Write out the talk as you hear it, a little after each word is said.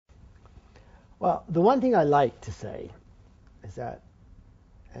Well, the one thing I like to say is that,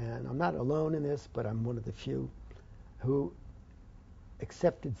 and I'm not alone in this, but I'm one of the few who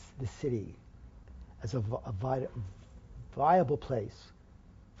accepted the city as a viable place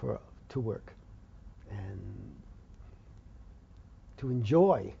to work and to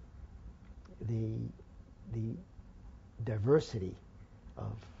enjoy the diversity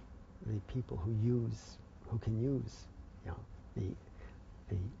of the people who can use, the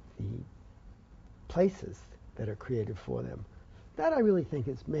the places that are created for them. That I really think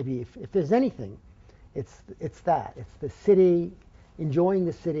is maybe, if there's anything, it's that. It's the city, enjoying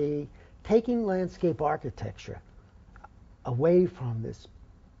the city, taking landscape architecture away from this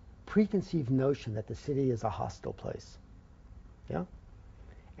preconceived notion that the city is a hostile place. Yeah?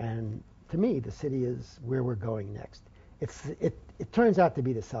 And to me, the city is where we're going next. It turns out to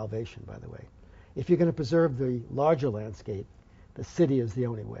be the salvation, by the way. If you're going to preserve the larger landscape, the city is the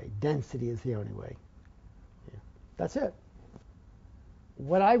only way. Density is the only way. Yeah. That's it.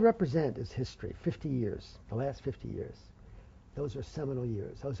 What I represent is history, 50 years, the last 50 years. Those are seminal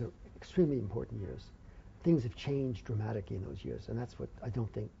years. Those are extremely important years. Things have changed dramatically in those years, and that's what I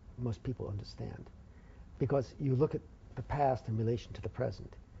don't think most people understand. Because you look at the past in relation to the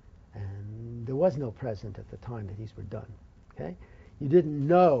present, and there was no present at the time that these were done. Okay? You didn't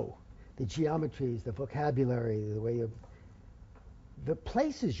know the geometries, the vocabulary, the way of the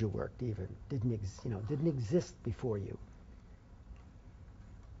places you worked even didn't exist before you.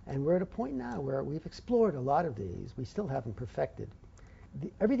 And we're at a point now where we've explored a lot of these. We still haven't perfected.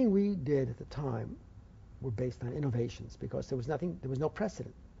 Everything we did at the time were based on innovations because there was no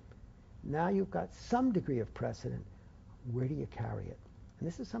precedent. Now you've got some degree of precedent. Where do you carry it? And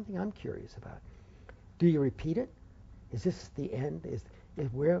this is something I'm curious about. Do you repeat it? Is this the end?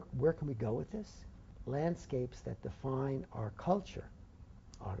 Where can we go with this? Landscapes that define our culture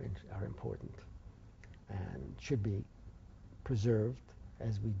are important and should be preserved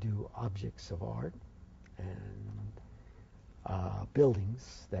as we do objects of art and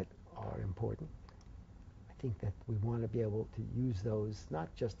buildings that are important. I think that we want to be able to use those not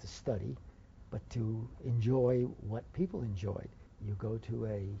just to study, but to enjoy what people enjoyed. You go to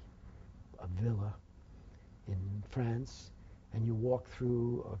a villa in France and you walk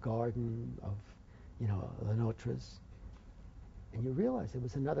through a garden of, Le Nôtres, and you realize it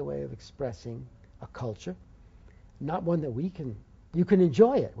was another way of expressing a culture, not one that you can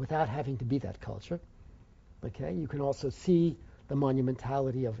enjoy it without having to be that culture. Okay, you can also see the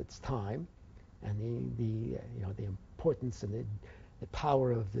monumentality of its time and the importance and the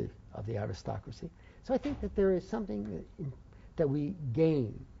power of the aristocracy. So I think that there is something that we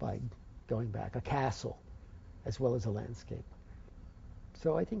gain by going back, a castle as well as a landscape.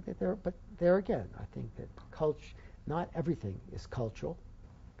 So I think that there again, I think that not everything is cultural,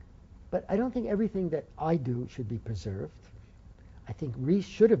 but I don't think everything that I do should be preserved. I think Riis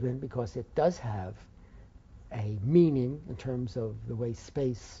should have been, because it does have a meaning in terms of the way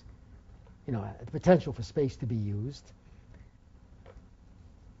space, the potential for space to be used.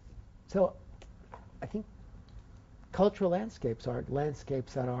 So I think cultural landscapes are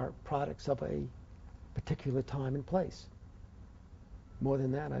landscapes that are products of a particular time and place. More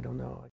than that, I don't know.